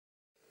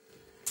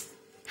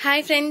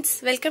Hi friends,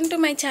 welcome to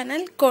my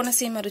channel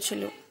Konaseema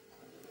రుచులు.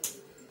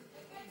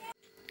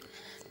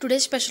 Today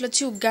special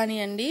వచ్చి ఉగ్గాని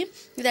అండి.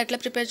 ఇది ఎట్లా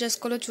ప్రిపేర్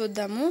చేసుకోవాలో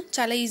చూద్దాము.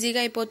 చాలా ఈజీగా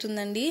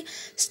అయిపోతుందండి.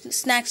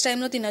 స్నాక్స్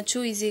టైంలో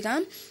తినొచ్చు ఈజీగా.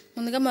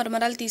 ముందుగా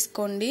మరమరాలు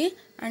తీసుకోండి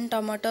and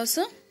tomatoes,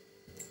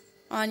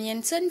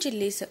 onions and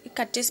chillies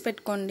cut చేసి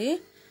పెట్టుకోండి.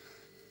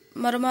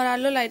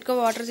 మరమరాల్లో లైట్గా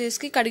వాటర్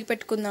చేసి కడిగి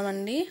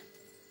పెట్టుకుందామండి.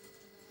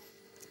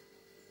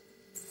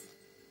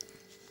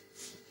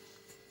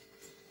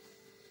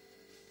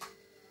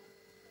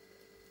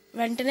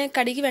 వెంటనే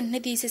కడిగి వెంటనే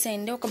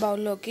తీసేసేయండి ఒక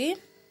బౌల్లోకి.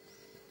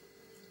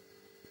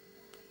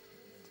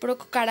 ఇప్పుడు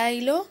ఒక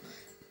కడాయిలో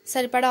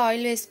సరిపడా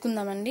ఆయిల్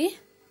వేసుకుందామండి.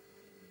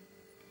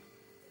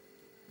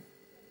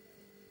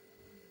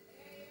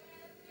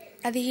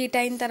 అది హీట్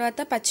అయిన తర్వాత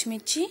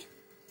పచ్చిమిర్చి,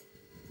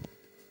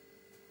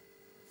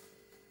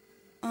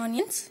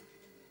 ఆనియన్స్,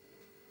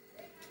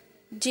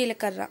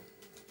 జీలకర్ర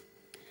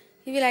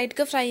ఇవి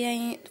లైట్గా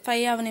ఫ్రై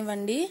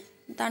అవనివ్వండి.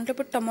 దాంట్లో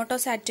ఇప్పుడు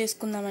టమాటోస్ యాడ్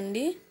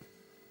చేసుకుందామండి.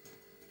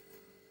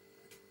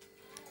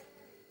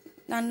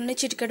 దాంట్లోనే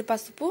చిటికెడు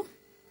పసుపు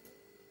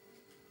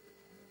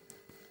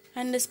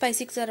అండ్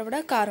స్పైసీకి సరిపడా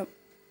కారం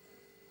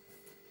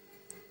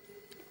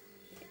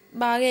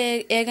బాగా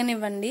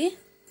ఏగనివ్వండి.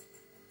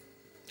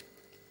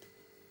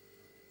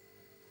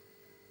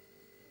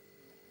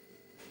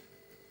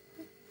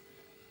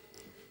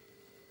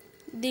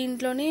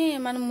 దీంట్లోనే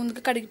మనం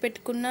ముందుగా కడిగి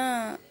పెట్టుకున్న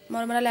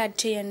మరమరాలు యాడ్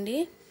చేయండి.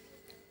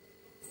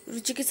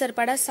 రుచికి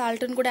సరిపడా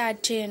సాల్ట్ని కూడా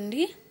యాడ్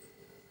చేయండి.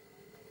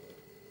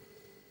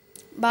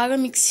 బాగా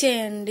మిక్స్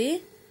చేయండి.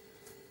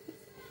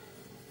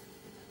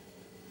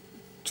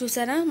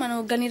 చూసారా, మన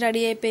ఉగ్గని రెడీ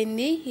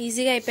అయిపోయింది.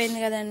 ఈజీగా అయిపోయింది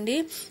కదండి.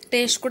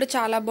 టేస్ట్ కూడా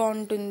చాలా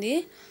బాగుంటుంది.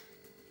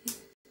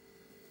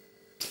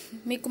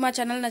 మీకు మా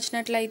ఛానల్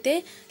నచ్చినట్లయితే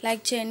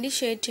లైక్ చేయండి,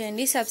 షేర్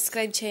చేయండి,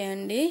 సబ్స్క్రైబ్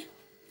చేయండి.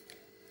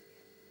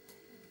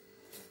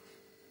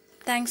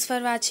 Thanks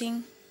for watching.